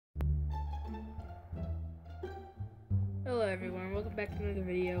Hello everyone, welcome back to another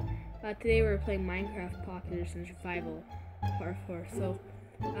video. Today we're playing Minecraft Pocket Edition Survival Part 4. So,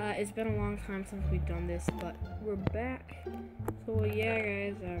 it's been a long time since we've done this, but we're back. So yeah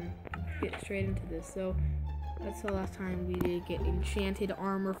guys, get straight into this. So, that's the last time we did get enchanted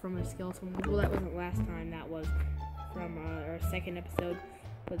armor from a skeleton. Well, that wasn't last time, that was from our second episode.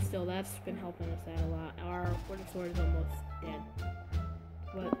 But still, that's been helping us out a lot. Our wooden sword is almost dead.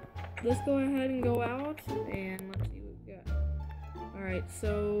 But, let's go ahead and go out, and let's see what we got. Alright,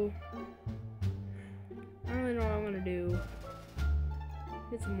 so I don't really know what I'm gonna do.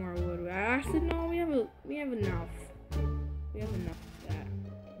 Get some more wood. Actually, no, we have enough. We have enough of that.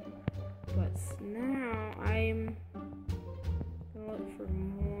 But now I'm gonna look for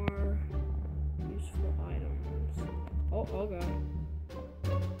more useful items. Oh god.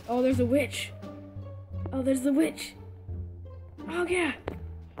 Oh, there's a witch. Oh, there's the witch. Oh yeah.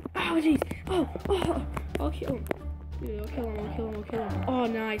 Oh jeez. Oh. I'll kill him. Dude, I'll kill him. Oh,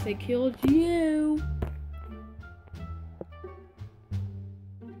 nice. I killed you.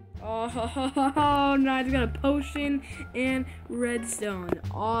 Oh, nice. I got a potion and redstone.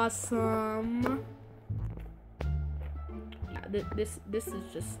 Awesome. Yeah, this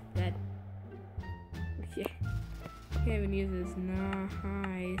is just dead. Okay. Can't even use this.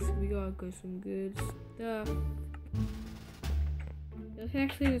 Nice. We got some good stuff. Let's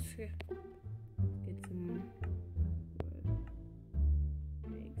actually just get some wood.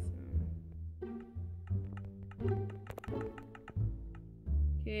 Make some.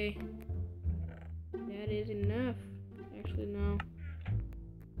 Okay. That is enough. Actually, no.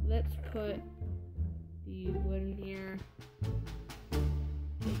 Let's put the wood in here.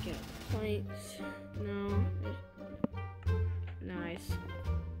 Take out the planks. No. Nice.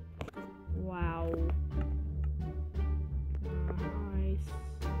 Wow.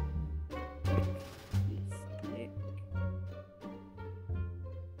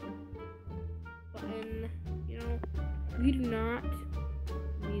 We do not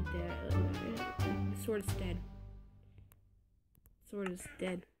need that. The sword is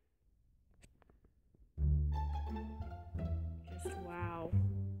dead. Just wow.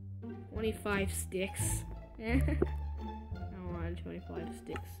 25 sticks. I wanted 25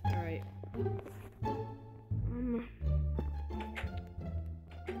 sticks. Alright.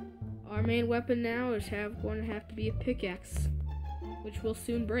 Our main weapon now is going to have to be a pickaxe, which will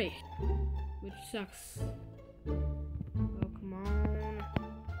soon break, which sucks. Oh, come on.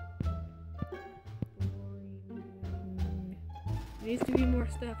 There needs to be more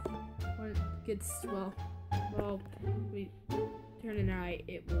stuff. When it gets, well, we turn the night,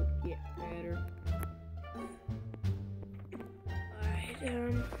 it will get better. Alright, let's go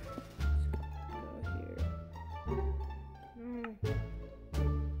here. No.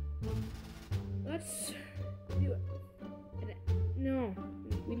 Let's do it. No,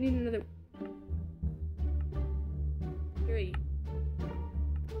 we need another.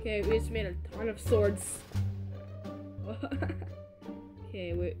 Okay, we just made a ton of swords.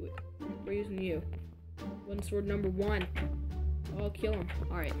 Okay, wait. We're using you. Wooden sword number 1. Oh, I'll kill him.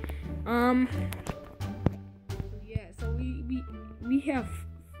 Alright. Yeah, so we have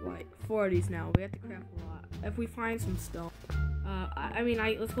like 4 of these now. We have to craft a lot. If we find some stone.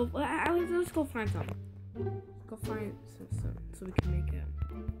 Let's go find some. Let's go find some so we can make a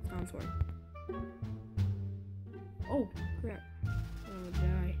stone sword. Oh, crap. Oh,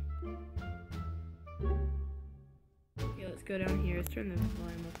 die. Okay, let's go down here. Let's turn the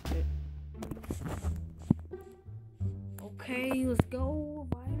volume up a bit. Okay, let's go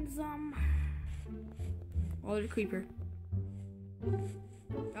find some. Oh, there's a creeper.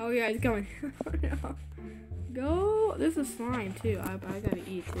 Oh, yeah, he's coming. Oh, no. Go. There's a slime, too. I gotta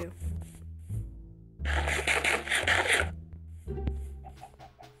eat, too.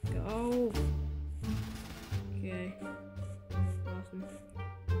 Go. Okay. Awesome.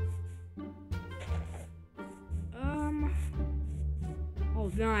 Oh,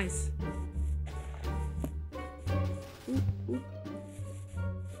 nice. Ooh.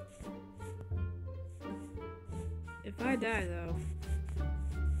 If I die, though,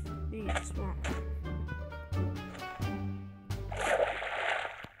 being a swamp.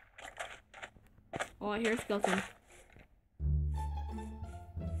 Oh, I hear a skeleton.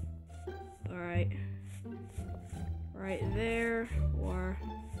 Alright. Right there, or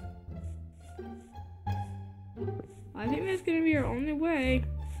I think that's gonna be our only way.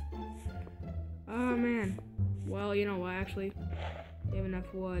 Oh man. Well, you know what, actually, we have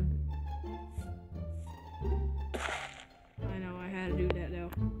enough wood. I know, I had to do that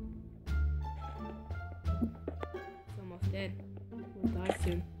though. It's almost dead. We'll die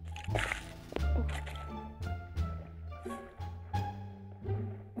soon. Oh.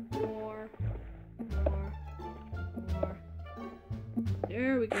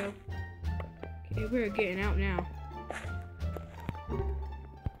 we go. Okay, we're getting out now.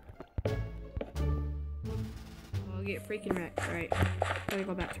 I'll get freaking wrecked. Alright. Gotta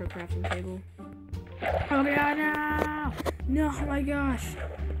go back to our crafting table. Oh god, no! No, oh my gosh.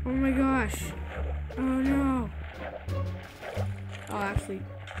 Oh my gosh. Oh no. Oh, actually,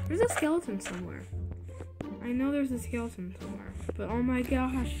 there's a skeleton somewhere. I know there's a skeleton somewhere. But oh my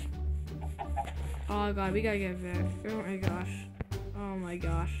gosh. Oh god, we gotta get back. Oh my gosh. Oh my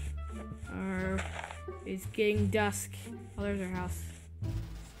gosh. It's getting dusk. Oh, there's our house.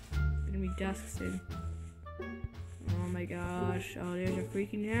 It's gonna be dusk soon. Oh my gosh. Oh, there's a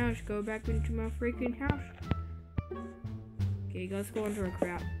freaking house. Go back into my freaking house. Okay, let's go into our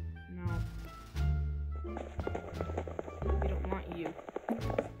crap. No. We don't want you.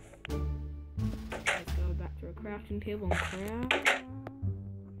 Let's go back to our crafting table and craft.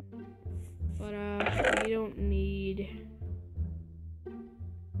 But, we don't need...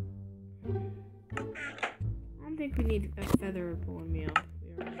 I don't think we need a feather bone meal.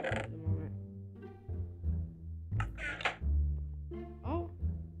 We are at the moment. Oh!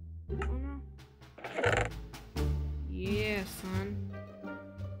 Oh no. Yeah, son.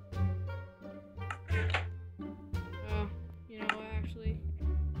 Oh, you know what, actually?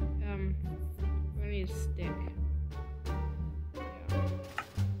 We're gonna need a stick. Yeah.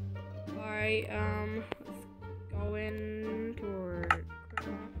 Alright, let's go in toward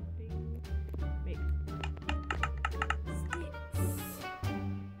crafting. Make sticks.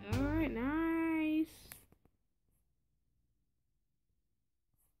 Alright, nice.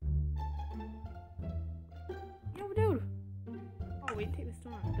 Yo, dude. Oh, wait, take the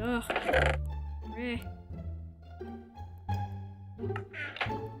stone. Ugh. Meh.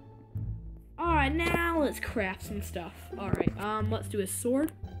 Alright, now let's craft some stuff. Alright, let's do a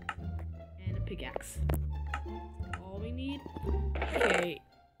sword and a pickaxe. All we need. Okay.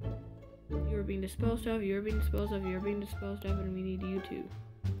 You're being disposed of, you're being disposed of, you're being disposed of, and we need you too.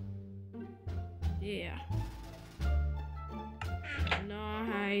 Yeah.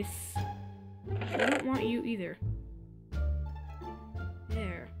 Nice. I don't want you either.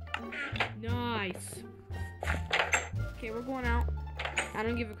 There. Nice. Okay, we're going out. I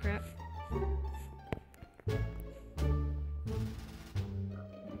don't give a crap.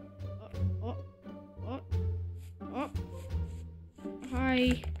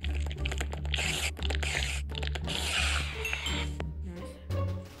 Hi. Nice.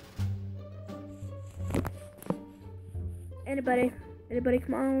 Anybody? Anybody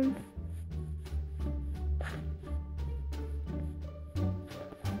come on?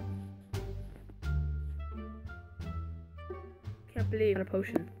 Can't believe I'm a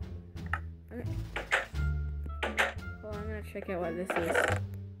potion. Okay. Well, I'm gonna check out what this is.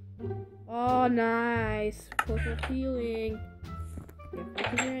 Oh, nice. Potion of healing. You're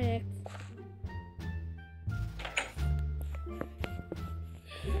freaking wrecked.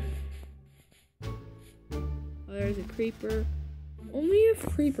 Oh, there's a creeper. Only if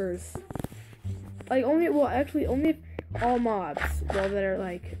creepers. Like, only if all mobs, well, that are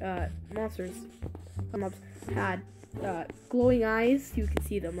like, monsters, mobs, had, glowing eyes, you can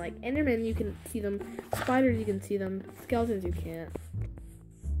see them. Like, Endermen, you can see them. Spiders, you can see them. Skeletons, you can't.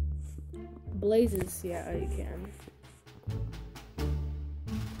 Blazes, yeah, you can.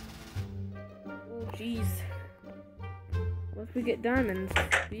 Oh, jeez. Once we get diamonds,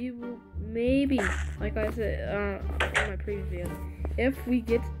 we will maybe, like I said, in my previous video, if we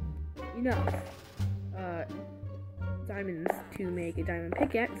get enough, diamonds to make a diamond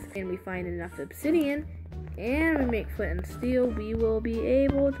pickaxe, and we find enough obsidian, and we make flint and steel, we will be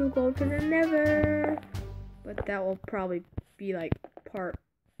able to go to the nether. But that will probably be like part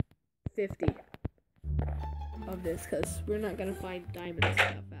 50 of this, because we're not gonna find diamonds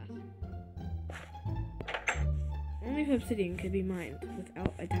that fast. Only if obsidian could be mined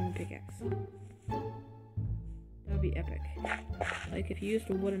without a diamond pickaxe. That would be epic. Like if you used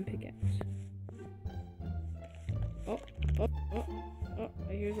a wooden pickaxe. Oh,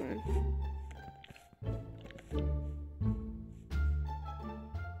 I hear something.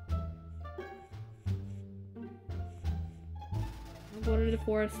 I'm going into the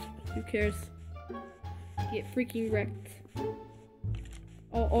forest. Who cares? Get freaking wrecked.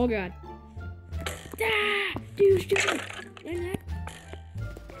 Oh god. Ah! Dude, shoot me!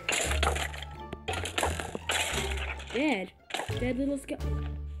 Dead. Dead little skeleton.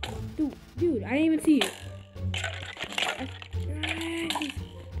 Dude, I didn't even see you.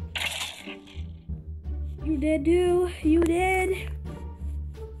 You dead, dude. You dead.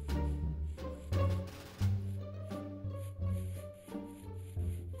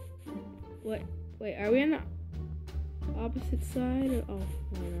 What? Wait, are we in the... opposite side. Oh,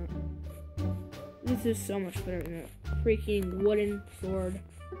 why not? This is so much better than a freaking wooden sword.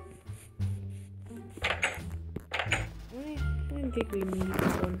 I don't think we need a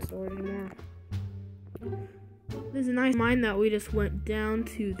wooden sword anymore. There's a nice mine that we just went down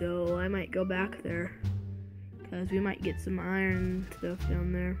to, though. I might go back there, because we might get some iron stuff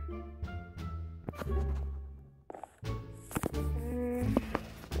down there.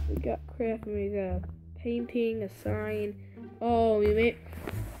 We got crafting, we got a painting, a sign. Oh, you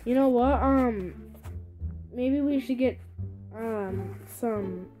know what? Maybe we should get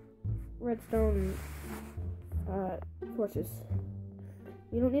some redstone torches.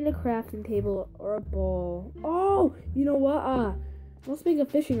 You don't need a crafting table or a bowl. Oh, you know what? Let's make a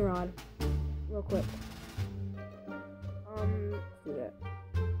fishing rod real quick. Let's do that.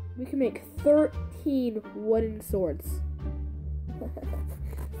 We can make 13 wooden swords.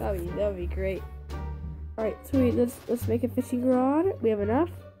 That'd be great. All right, sweet. Let's make a fishing rod. We have enough.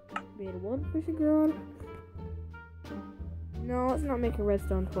 Made one fishing rod. No, let's not make a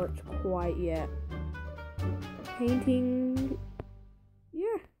redstone torch quite yet. A painting.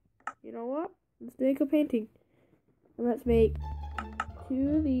 Yeah. You know what? Let's make a painting. And let's make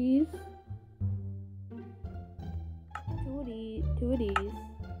 2 of these. 2 of these.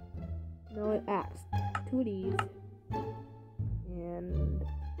 No, it axe. 2 of these. And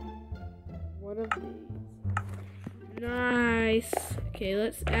 1 of these. Nice. Okay,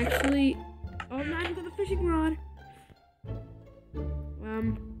 let's actually. Oh, now I've got the fishing rod.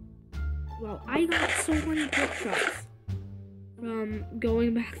 Well, I got so many pork chops from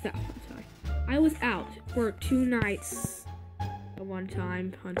going back that one time. I was out for 2 nights at one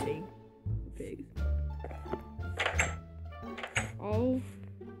time hunting pigs. Oh,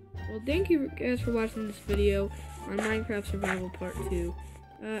 well, thank you guys for watching this video on Minecraft Survival Part 2.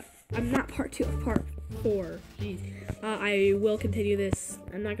 I'm not Part 2, Part 4. Jeez. I will continue this.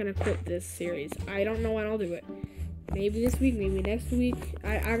 I'm not gonna quit this series. I don't know when I'll do it. Maybe this week, maybe next week.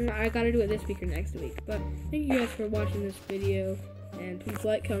 I gotta do it this week or next week. But thank you guys for watching this video, and please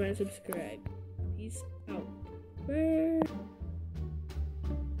like, comment, and subscribe. Peace out. Bye.